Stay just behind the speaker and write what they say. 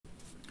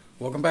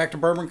Welcome back to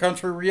Bourbon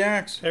Country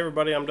Reacts. Hey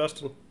everybody, I'm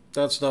Dustin.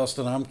 That's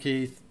Dustin. I'm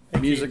Keith. Hey,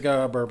 Music Keith.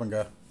 guy, bourbon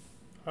guy.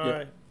 Hi.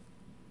 Yep.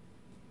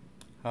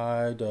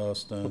 Hi,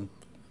 Dustin.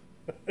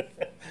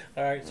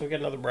 All right, so we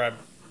got another bribe.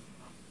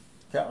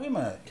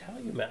 Calumet.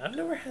 Calumet. I've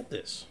never had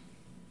this.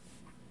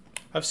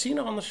 I've seen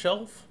it on the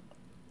shelf.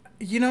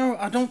 You know,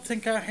 I don't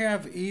think I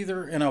have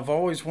either, and I've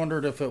always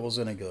wondered if it was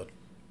any good.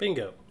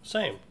 Bingo.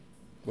 Same.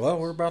 Well,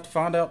 we're about to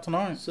find out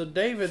tonight. So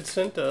David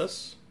sent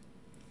us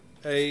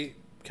a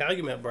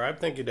Calumet bribe.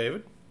 Thank you,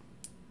 David.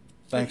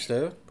 Thanks,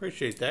 Dave.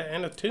 Appreciate that.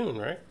 And a tune,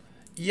 right?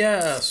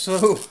 Yeah,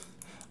 so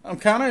I'm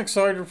kind of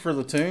excited for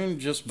the tune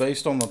just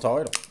based on the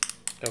title.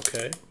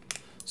 Okay.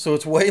 So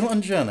it's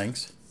Waylon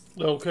Jennings.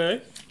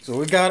 Okay. So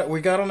we got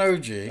an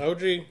OG.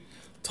 OG.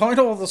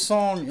 Title of the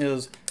song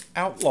is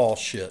Outlaw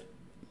Shit.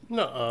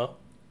 Nuh-uh.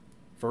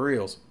 For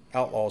reals.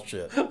 Outlaw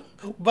Shit.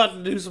 About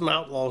to do some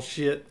outlaw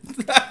shit.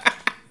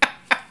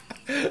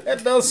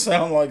 That does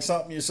sound like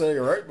something you say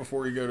right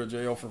before you go to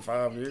jail for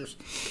 5 years.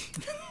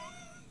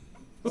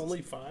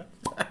 Only 5?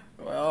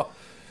 Well,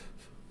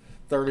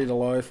 30 to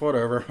life,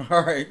 whatever.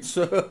 All right,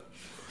 so.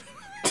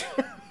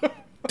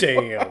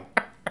 Damn.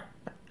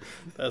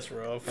 That's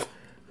rough.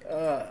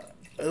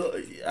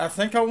 I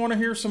think I want to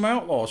hear some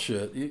outlaw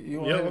shit.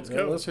 You Yeah, let's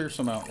go. Let's hear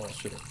some outlaw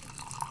shit.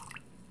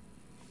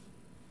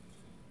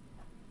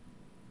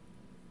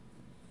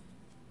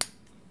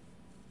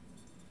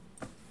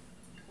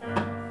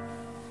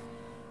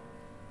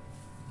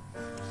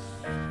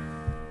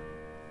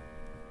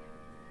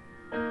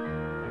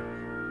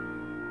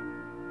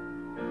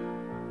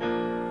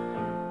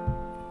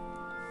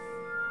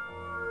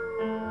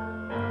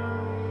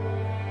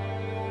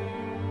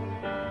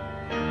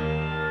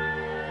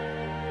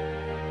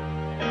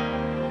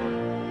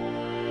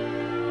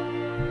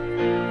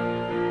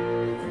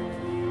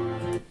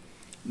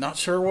 Not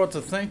sure what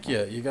to think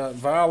yet. You got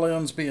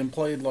violins being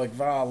played like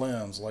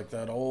violins, like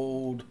that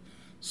old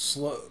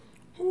slow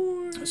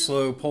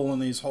pulling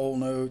these whole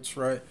notes,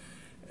 right?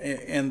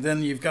 And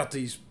then you've got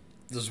this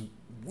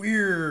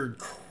weird,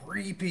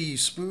 creepy,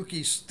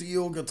 spooky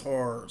steel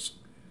guitars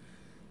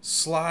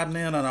sliding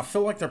in, and I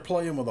feel like they're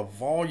playing with a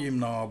volume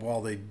knob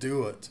while they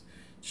do it,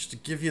 just to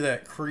give you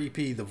that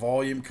creepy. The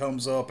volume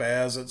comes up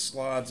as it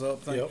slides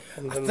up thing. Yep.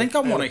 I think I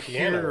want to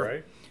piano, hear.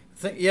 right?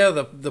 Yeah,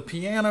 the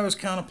piano is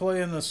kind of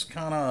playing this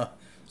kind of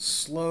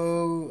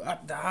slow. I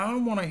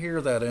want to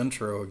hear that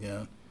intro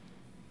again.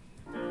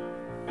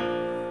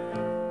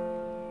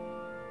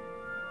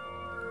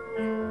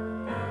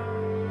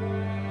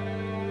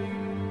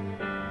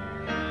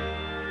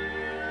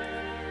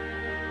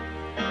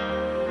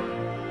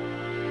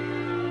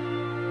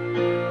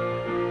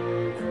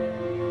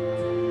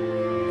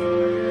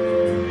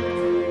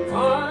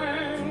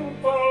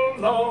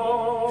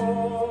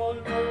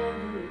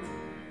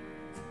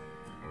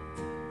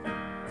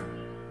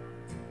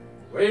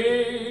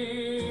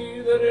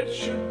 Way that it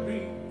should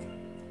be.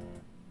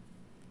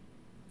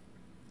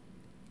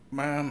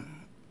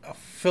 Man, I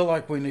feel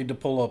like we need to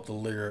pull up the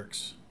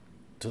lyrics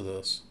to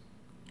this.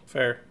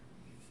 Fair.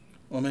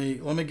 Let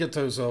me get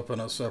those up in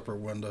a separate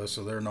window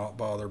so they're not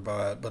bothered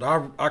by it. But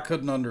I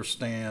couldn't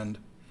understand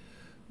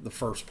the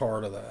first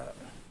part of that.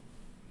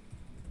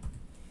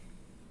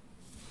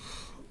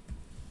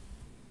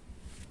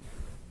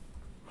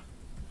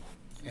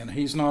 And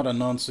he's not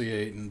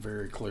enunciating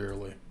very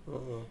clearly.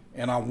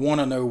 And I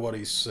want to know what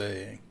he's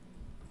saying.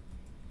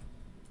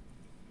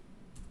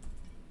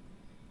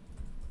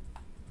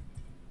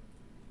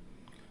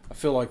 I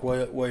feel like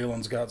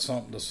Waylon's got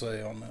something to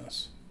say on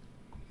this.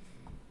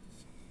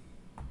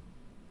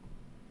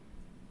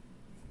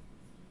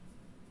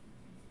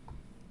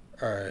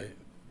 Alright,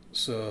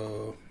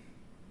 so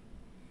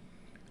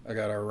I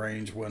got our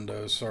range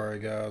windows. Sorry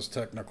guys,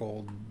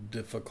 technical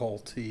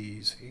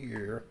difficulties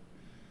here.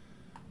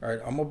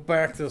 Alright, I'm going to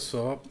back this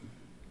up.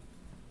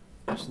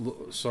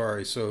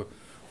 Sorry, so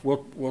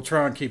we'll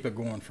try and keep it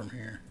going from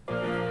here.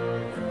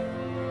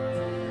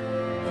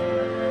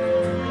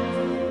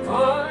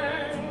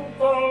 I'm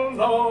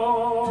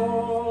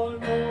forlorn,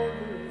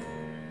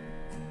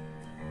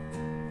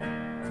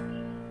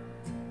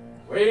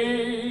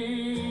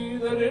 way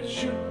that it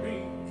should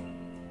be.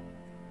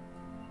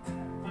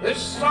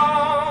 This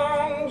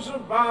song's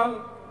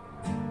about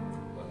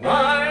the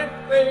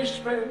night they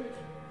spent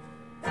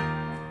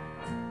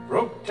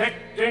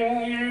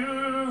protecting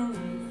you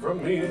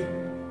from me.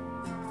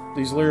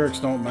 These lyrics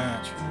don't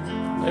match.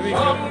 Maybe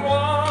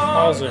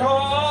pause it.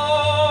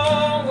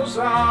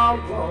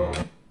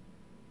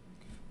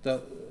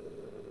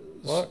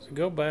 What?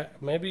 Go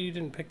back. Maybe you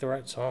didn't pick the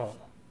right song.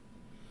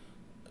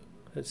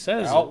 It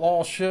says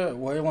Outlaw Shit,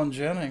 Waylon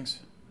Jennings.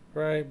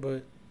 Right,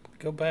 but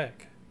go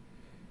back.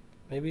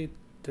 Maybe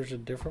there's a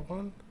different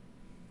one.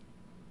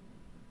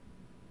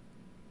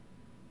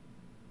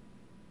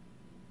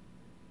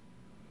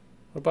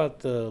 What about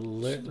the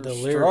lyrics? The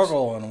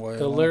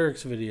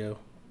lyrics video.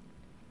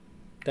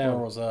 Down.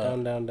 Where was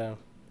that? Down.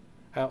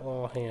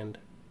 Outlaw Hand.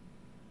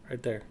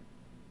 Right there.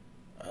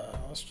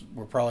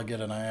 We'll probably get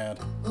an ad.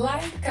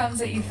 Life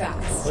comes at you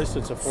fast. At least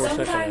it's a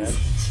 4-second ad.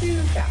 Sometimes too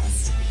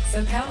fast.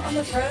 So count on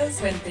the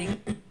pros when things...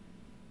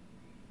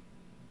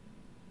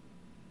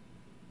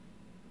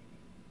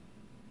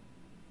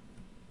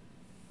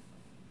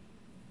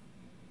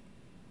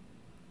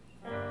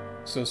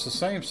 So it's the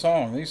same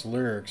song. These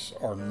lyrics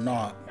are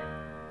not.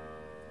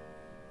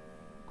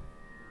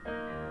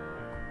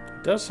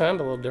 It does sound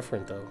a little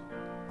different, though.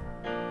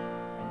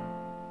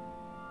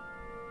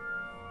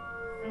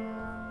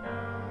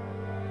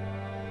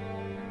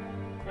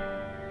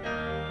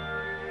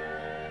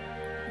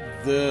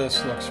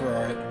 This looks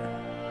right.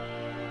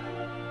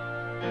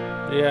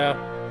 Yeah.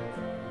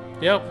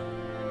 Yep.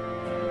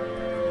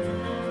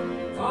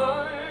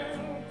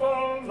 I'm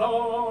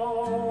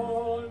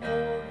forlorn,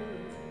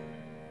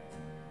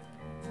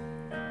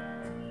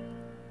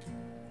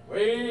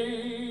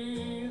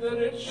 way that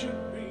it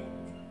should be.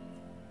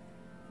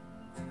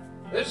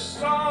 This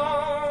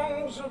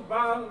song's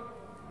about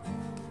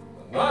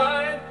the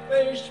night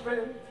they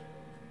spent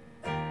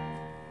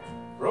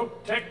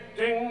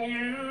protecting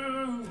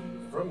you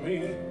from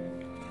me.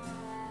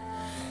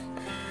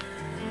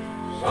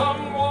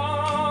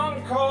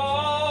 Someone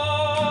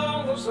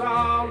called us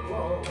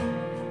outlaw.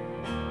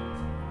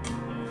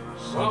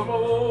 Some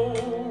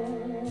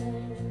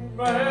old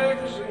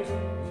magazine.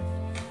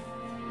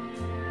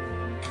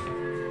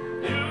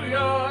 New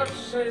York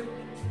City,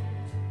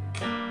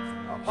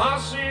 a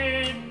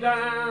posse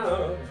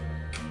down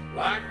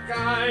like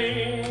I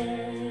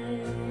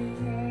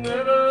ain't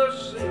never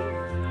seen.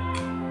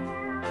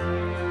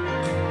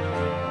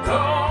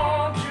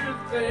 Don't you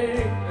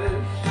think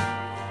this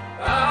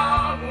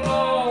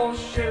outlaw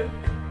shit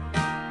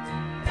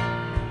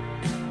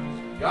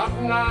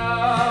gotten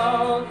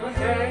out of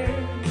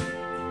hand?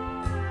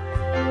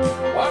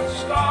 What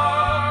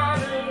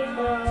started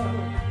out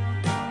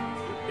to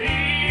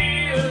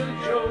be a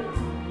joke,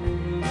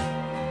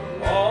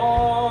 the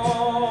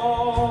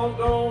law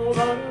don't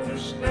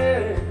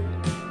understand.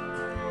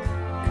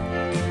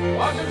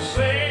 Was it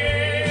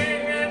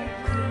singing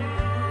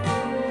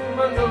through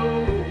my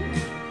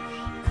nose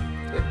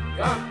that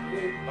got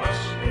me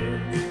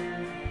busted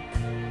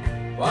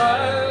by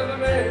the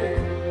man?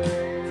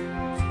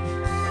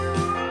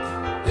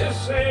 This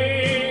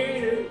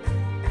ain't it,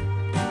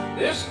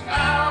 this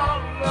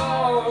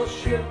outlaw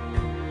shit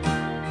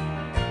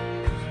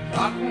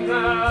gotten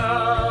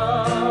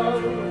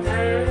out of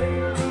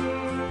hand,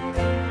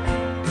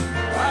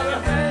 out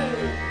of hand.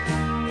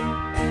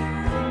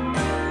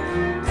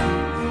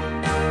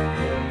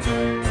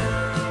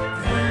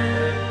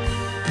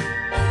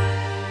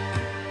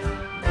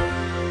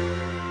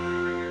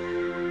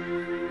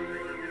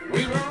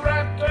 We were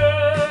wrapped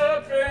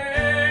up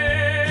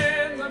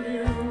in the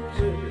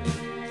music.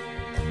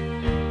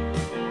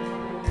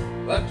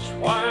 That's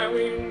why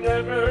we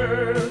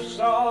never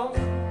saw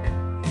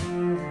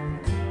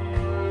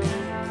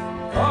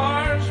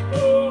cars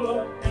pull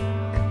up,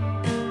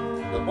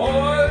 the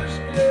boys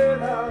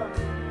get out,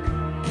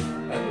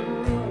 and the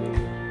room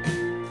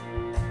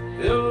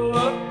fill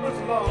up with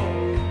law.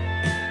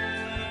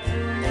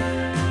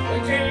 They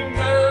came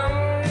down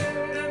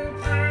and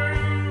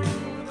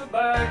through the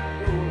back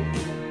door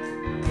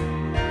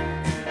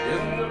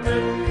in the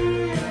middle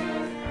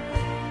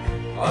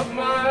of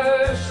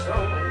my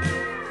song.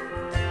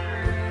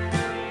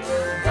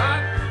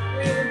 Got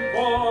me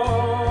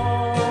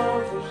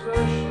for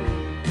possession,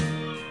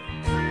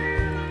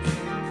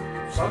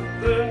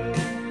 something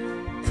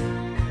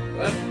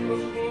that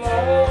was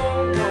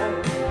long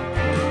gone.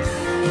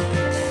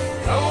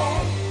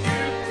 Don't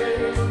you think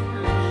this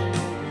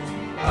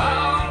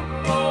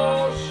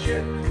outlaw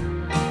shit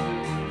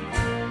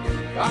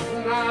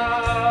gotten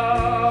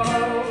out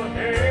of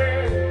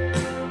hand?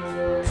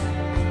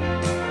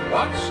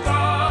 What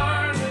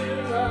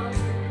started out to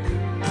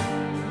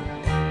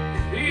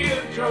be a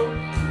joke,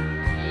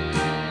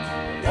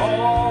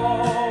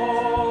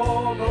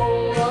 all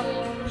don't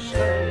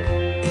understand.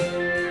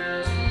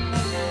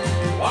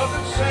 Was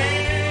it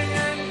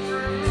singing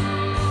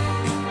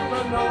through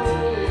my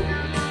nose,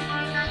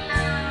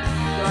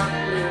 got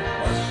me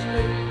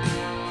busted?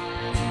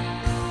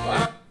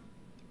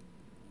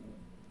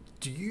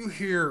 Do you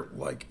hear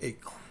like a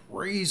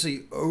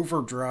crazy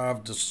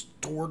overdrive,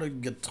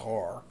 distorted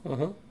guitar?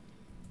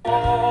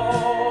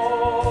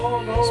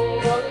 All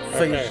don't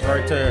Face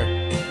right there.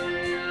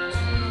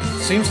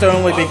 Seems to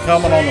only be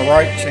coming on the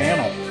right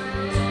channel.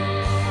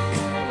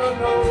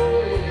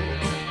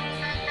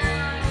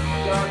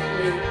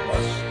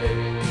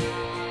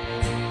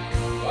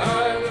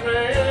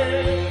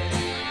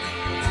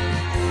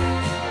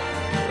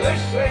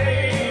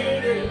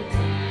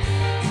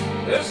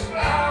 This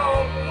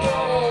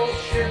outlaw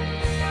shit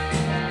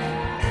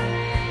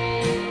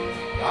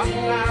got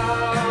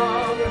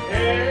out of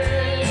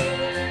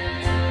hand,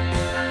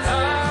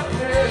 out of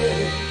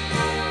hand.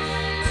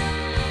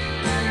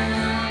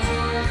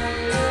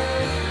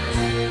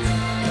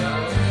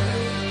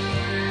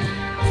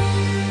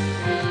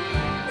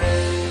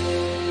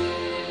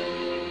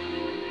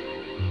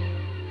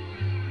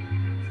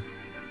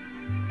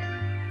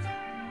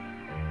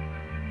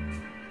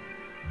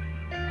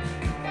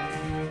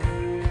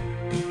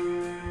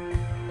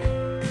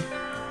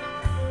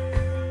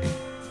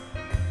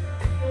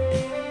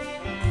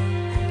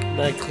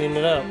 I clean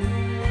it up.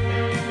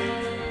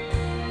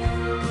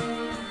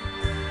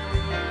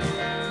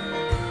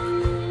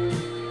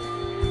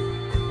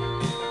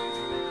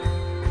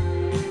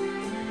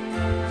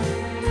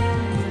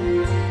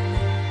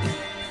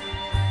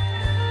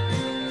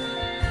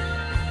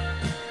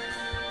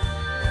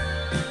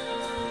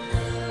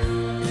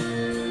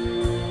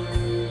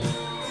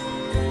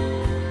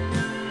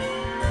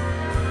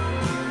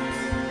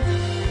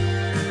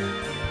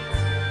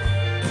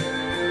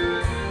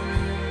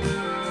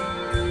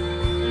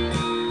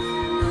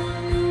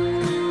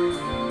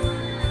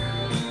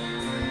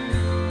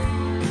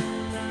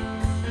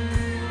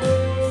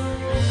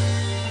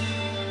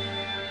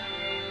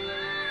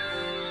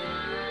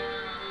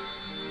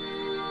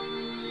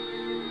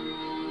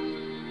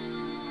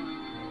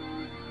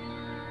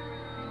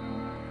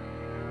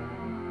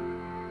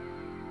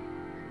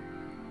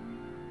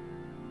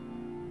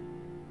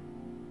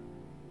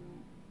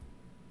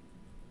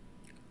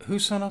 Who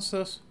sent us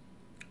this?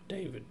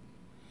 David.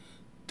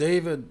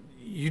 David,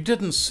 you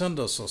didn't send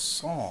us a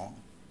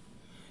song.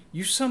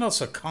 You sent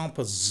us a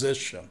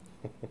composition.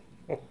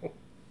 Did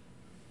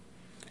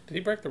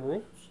he break the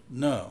rules?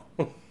 No.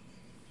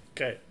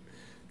 Okay.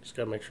 Just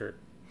gotta make sure.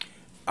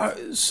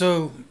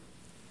 So,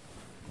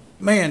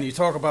 man, you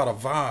talk about a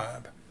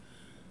vibe.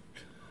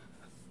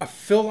 I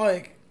feel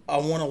like I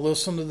want to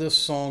listen to this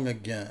song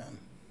again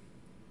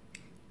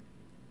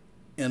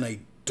in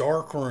a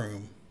dark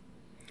room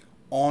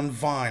on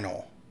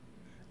vinyl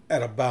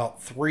at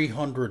about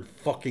 300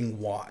 fucking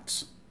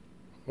watts.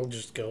 We're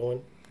just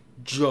going.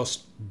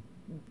 Just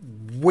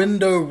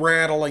window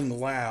rattling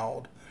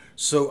loud.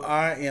 So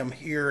I am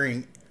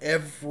hearing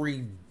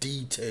every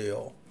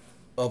detail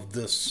of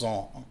this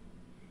song,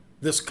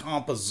 this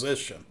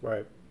composition.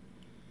 Right.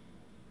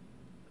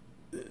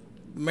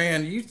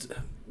 Man,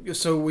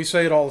 so we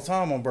say it all the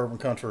time on Bourbon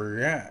Country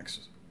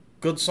Reacts.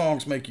 Good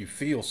songs make you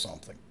feel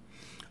something.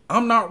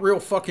 I'm not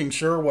real fucking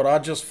sure what I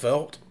just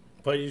felt.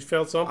 But you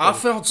felt something. I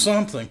felt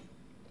something.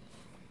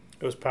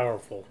 It was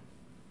powerful.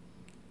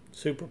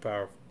 Super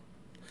powerful.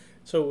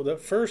 So that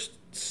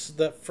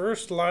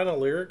first line of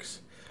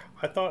lyrics,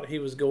 I thought he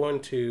was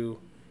going to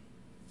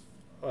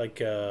like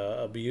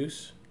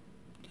abuse.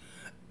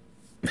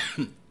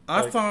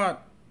 I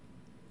thought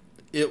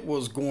it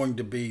was going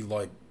to be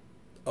like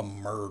a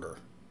murder.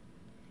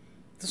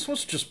 This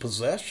was just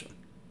possession.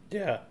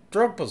 Yeah.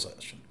 Drug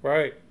possession.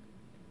 Right.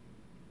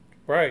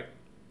 Right.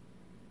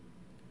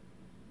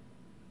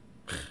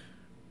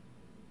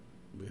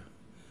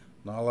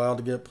 Not allowed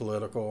to get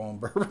political on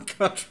Bourbon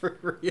Country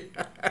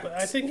Reacts. But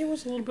I think it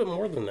was a little bit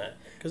more than that.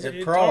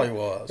 It probably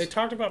was. They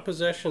talked about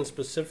possession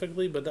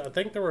specifically, but I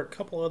think there were a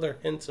couple other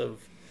hints of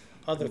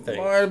other things.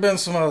 Might have been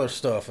some other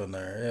stuff in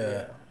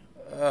there,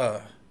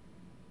 yeah.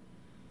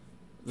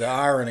 The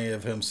irony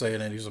of him saying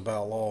that he's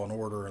about law and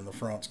order in the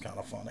front's kind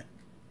of funny.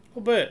 A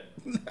little bit.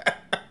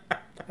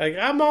 Like,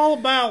 I'm all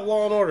about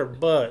law and order,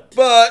 but...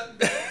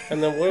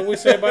 And then what did we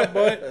say about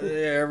but?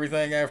 Yeah,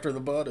 everything after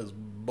the but is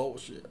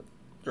bullshit.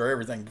 Or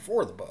everything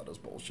before the but is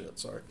bullshit,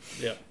 sorry.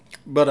 Yeah.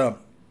 But,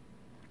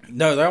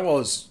 no, that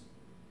was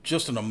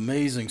just an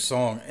amazing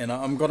song, and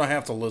I'm going to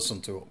have to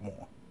listen to it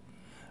more.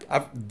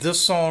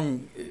 This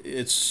song,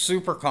 it's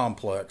super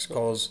complex,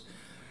 because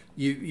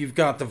you've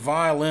got the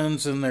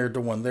violins in there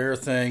doing their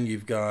thing,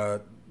 you've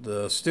got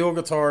the steel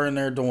guitar in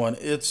there doing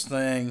its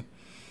thing,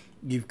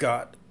 you've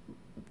got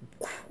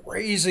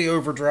crazy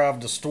overdrive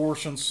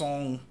distortion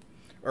song,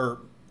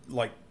 or,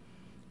 like,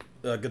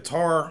 a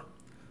guitar,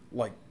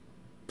 like,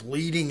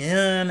 bleeding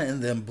in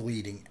and then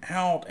bleeding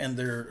out, and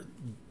there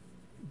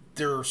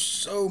are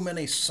so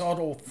many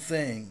subtle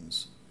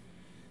things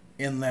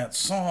in that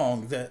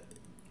song that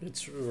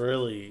it's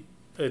really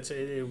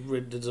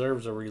it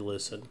deserves a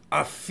re-listen.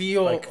 I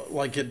feel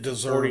like it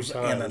deserves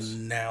an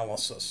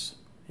analysis.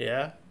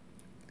 Yeah,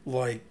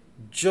 like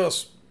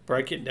just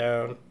break it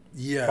down.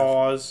 Yeah,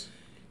 pause.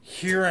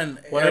 Hearing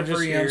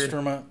every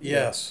instrument.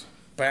 Yes,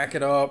 back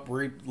it up.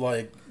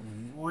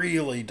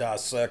 Really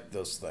dissect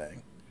this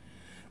thing.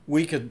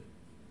 We could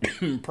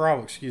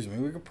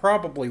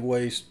probably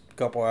waste a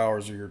couple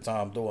hours of your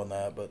time doing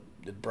that, but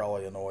it'd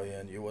probably annoy you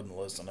and you wouldn't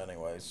listen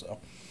anyway. So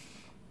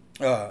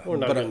we're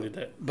not going to do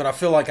that. But I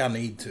feel like I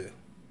need to.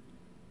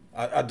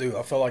 I do.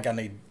 I feel like I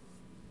need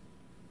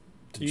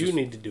to. You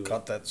need to do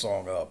cut that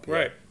song up. Yeah.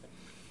 Right.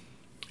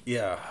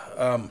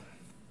 Yeah.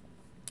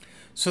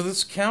 So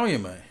this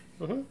Calumet.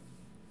 Mm-hmm.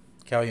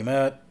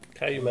 Calumet,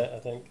 I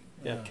think.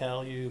 Yeah,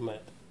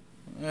 Calumet.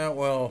 Yeah,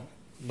 well,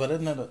 but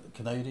isn't it a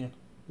Canadian?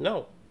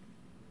 No.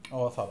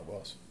 Oh, I thought it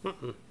was.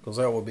 Because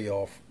that would be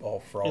all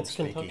frog It's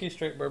speaky. Kentucky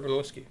straight bourbon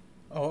whiskey.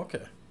 Oh,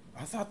 okay.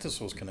 I thought this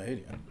was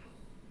Canadian.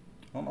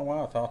 I don't know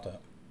why I thought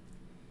that.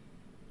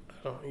 I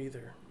don't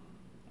either.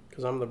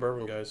 Because I'm the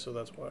bourbon guy, so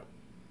that's why.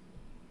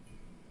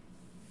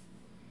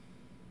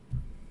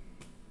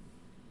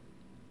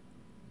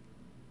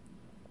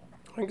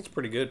 I think it's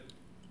pretty good.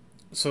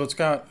 So it's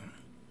got...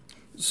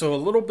 So a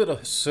little bit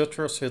of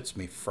citrus hits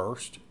me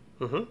first.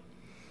 Mm-hmm.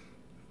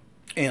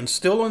 And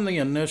still in the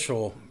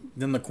initial,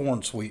 then the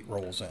corn sweet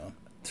rolls in.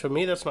 To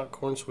me, that's not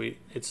corn sweet.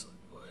 It's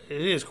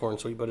it is corn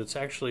sweet, but it's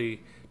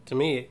actually, to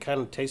me, it kind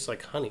of tastes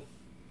like honey.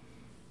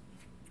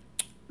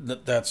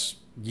 That's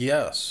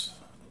yes.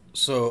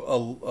 So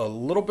a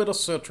little bit of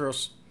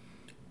citrus,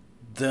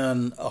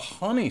 then a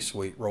honey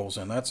sweet rolls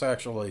in. That's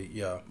actually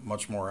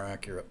much more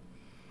accurate.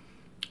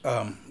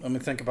 Let me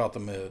think about the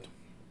mid.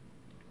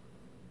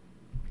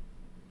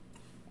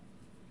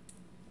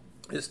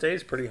 It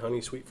stays pretty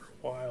honey sweet for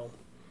a while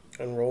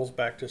and rolls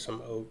back to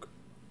some oak,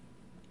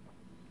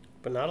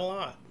 but not a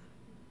lot.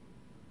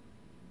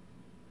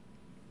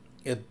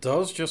 It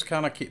does just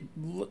kind of keep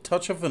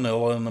touch of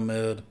vanilla in the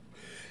mid,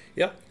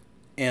 Yep.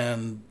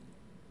 and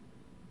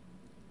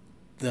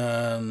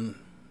then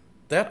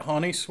that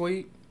honey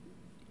sweet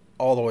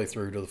all the way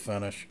through to the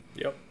finish.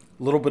 Yep.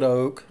 A little bit of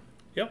oak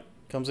Yep.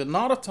 comes in,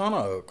 not a ton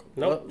of oak.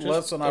 Nope, Less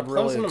just than a I'd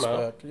really pleasant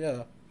amount. expect.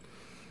 Yeah.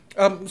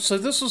 So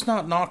this is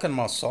not knocking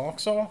my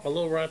socks off. A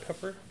little rye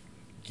pepper.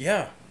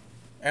 Yeah,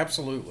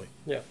 absolutely.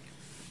 Yeah.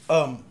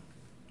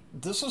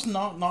 This is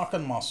not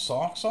knocking my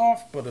socks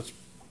off, but it's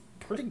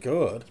pretty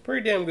good.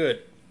 Pretty damn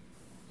good.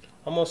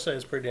 I'm gonna say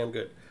it's pretty damn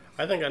good.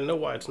 I think I know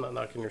why it's not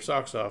knocking your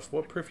socks off.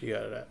 What proof you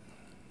got it at?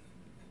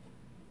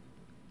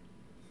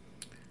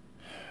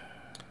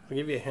 I'll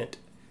give you a hint.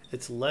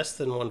 It's less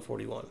than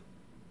 141.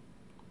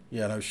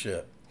 Yeah, no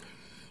shit.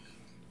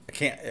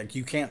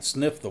 You can't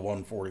sniff the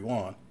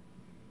 141.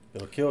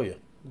 It'll kill you.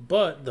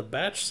 But the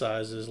batch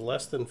size is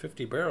less than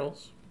 50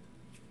 barrels.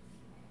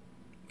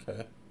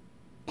 Okay.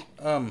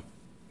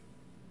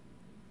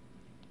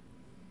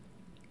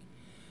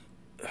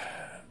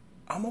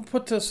 I'm gonna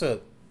put this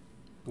at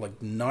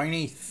like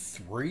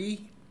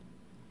 93,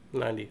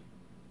 90.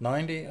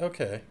 90.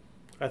 Okay.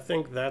 I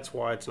think that's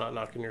why it's not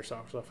knocking your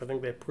socks off. I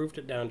think they proofed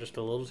it down just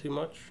a little too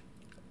much.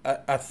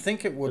 I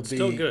think it would It's be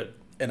still good.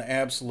 an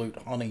absolute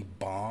honey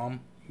bomb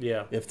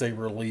Yeah. if they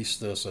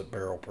released this at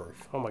barrel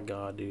proof. Oh my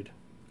god, dude.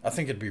 I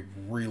think it'd be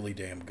really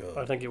damn I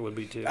good. think it would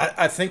be too.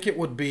 I think it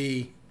would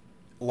be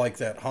like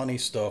that honey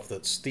stuff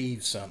that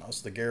Steve sent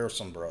us, the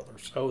Garrison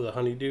brothers. Oh, the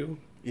honeydew?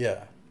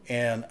 Yeah.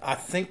 And I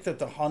think that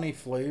the honey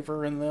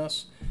flavor in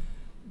this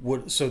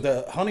would, so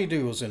the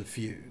honeydew was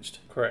infused,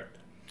 Correct.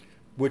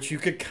 which you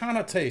could kind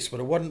of taste, but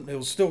it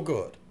was still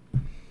good.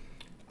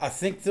 I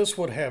think this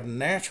would have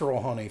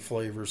natural honey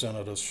flavors in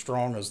it as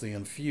strong as the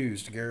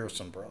infused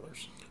Garrison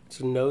brothers.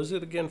 So nose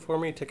it again for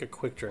me. Take a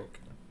quick drink.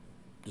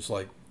 Just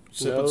like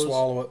sip Nose. and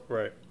swallow it.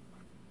 Right.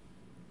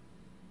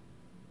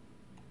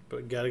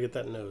 But got to get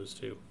that nose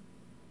too.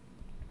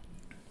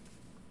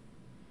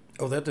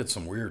 Oh, that did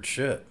some weird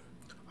shit.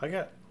 I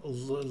got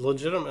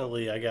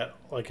legitimately. I got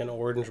like an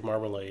orange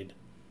marmalade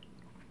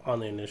on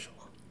the initial.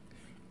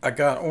 I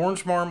got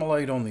orange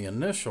marmalade on the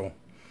initial,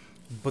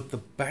 but the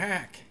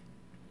back,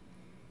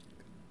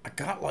 I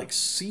got like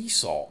sea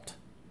salt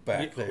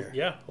back there.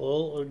 Yeah, a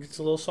little. It gets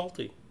a little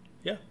salty.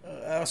 Yeah,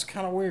 That's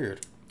kind of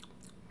weird.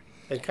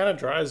 it kind of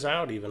dries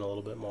out even a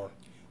little bit more.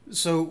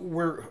 So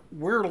we're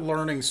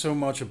learning so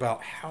much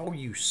about how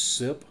you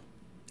sip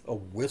a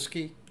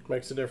whiskey.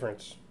 Makes a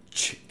difference.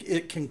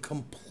 It can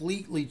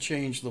completely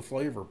change the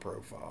flavor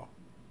profile.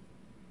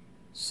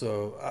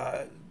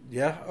 So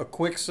yeah, a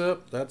quick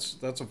sip, that's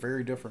a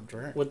very different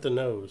drink. With the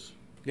nose.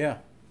 Yeah,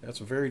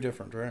 that's a very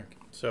different drink.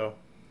 So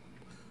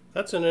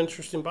that's an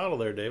interesting bottle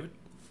there, David.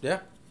 Yeah,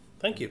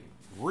 Thank you.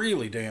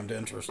 really damned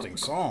interesting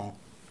song.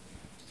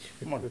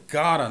 Oh my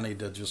God, I need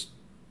to just.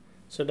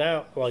 So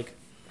now, like,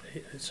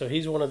 so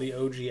he's one of the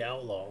OG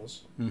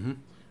outlaws,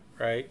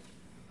 right?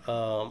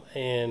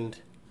 And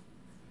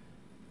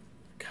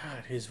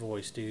God, his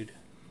voice, dude.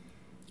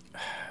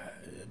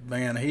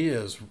 Man, he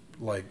is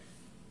like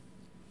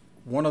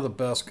one of the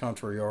best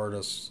country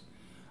artists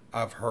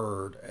I've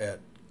heard at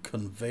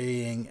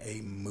conveying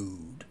a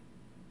mood,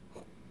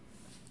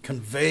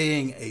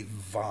 conveying a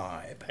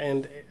vibe,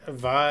 And a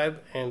vibe,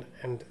 and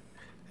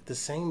at the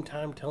same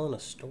time telling a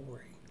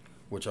story.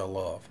 which I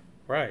love.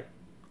 Right.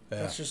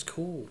 Yeah. That's just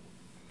cool.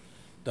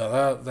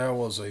 Now that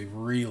was a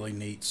really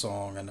neat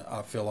song, and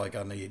I feel like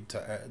I need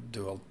to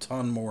do a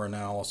ton more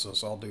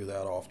analysis. I'll do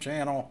that off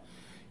channel.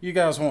 You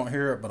guys won't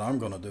hear it, but I'm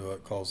going to do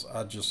it because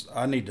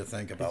I need to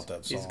think about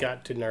that song. He's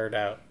got to nerd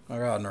out. I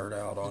got to nerd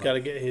out on He's it. got to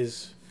get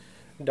his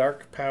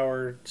dark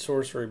powered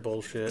sorcery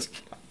bullshit.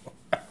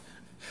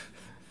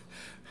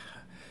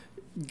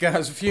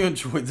 Guys, if you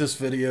enjoyed this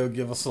video,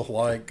 give us a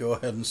like. Go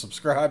ahead and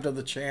subscribe to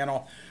the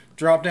channel.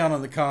 Drop down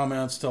in the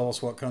comments. Tell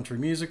us what country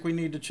music we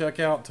need to check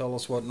out. Tell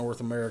us what North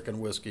American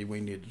whiskey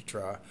we need to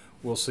try.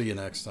 We'll see you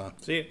next time.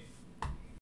 See you.